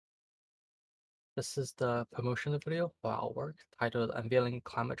This is the promotional video for our work titled Unveiling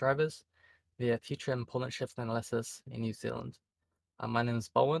Climate Drivers via Future Important Shift Analysis in New Zealand. My name is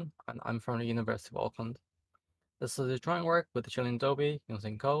Bowen, and I'm from the University of Auckland. This is a joint work with Gill and Dobbie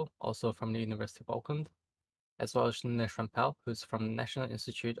using Gill, also from the University of Auckland, as well as Neelesh Rampal, who's from the National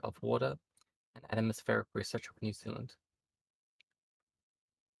Institute of Water and Atmospheric Research of New Zealand.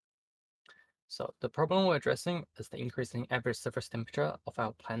 So the problem we're addressing is the increasing average surface temperature of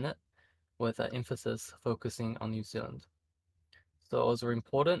our planet, with an emphasis focusing on New Zealand. So it was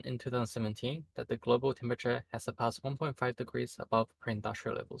reported in 2017 that the global temperature has surpassed 1.5 degrees above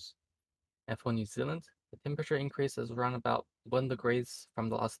pre-industrial levels. And for New Zealand, the temperature increase is around about 1 degrees from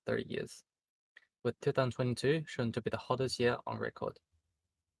the last 30 years, with 2022 shown to be the hottest year on record.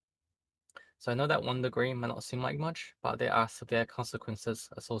 So I know that 1 degree might not seem like much, but there are severe consequences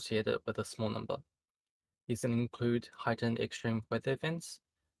associated with a small number. These include heightened extreme weather events,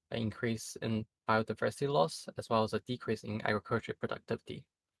 an increase in biodiversity loss, as well as a decrease in agricultural productivity.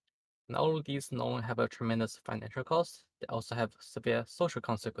 And all of these not only have a tremendous financial cost, they also have severe social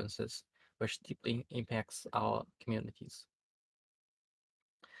consequences, which deeply impacts our communities.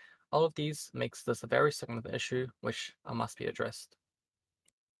 All of these makes this a very significant issue which must be addressed.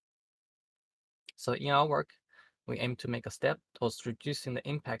 So in our work, we aim to make a step towards reducing the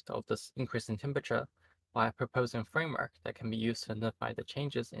impact of this increase in temperature by proposing a framework that can be used to identify the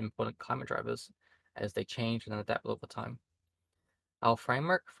changes in important climate drivers as they change and adapt over time. Our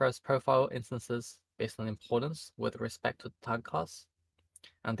framework first profile instances based on importance with respect to the target class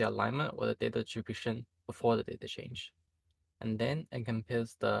and the alignment with the data distribution before the data change. And then it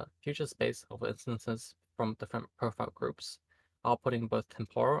compares the future space of instances from different profile groups, outputting both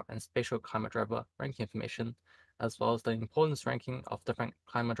temporal and spatial climate driver ranking information, as well as the importance ranking of different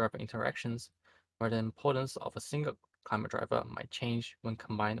climate driver interactions, where the importance of a single climate driver might change when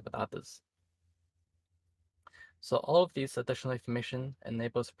combined with others. So all of these additional information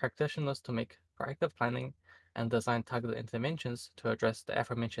enables practitioners to make proactive planning and design targeted interventions to address the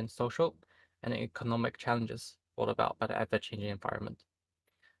aforementioned social and economic challenges brought about by the ever-changing environment.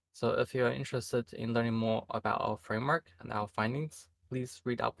 So if you are interested in learning more about our framework and our findings, please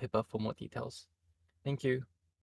read our paper for more details. Thank you.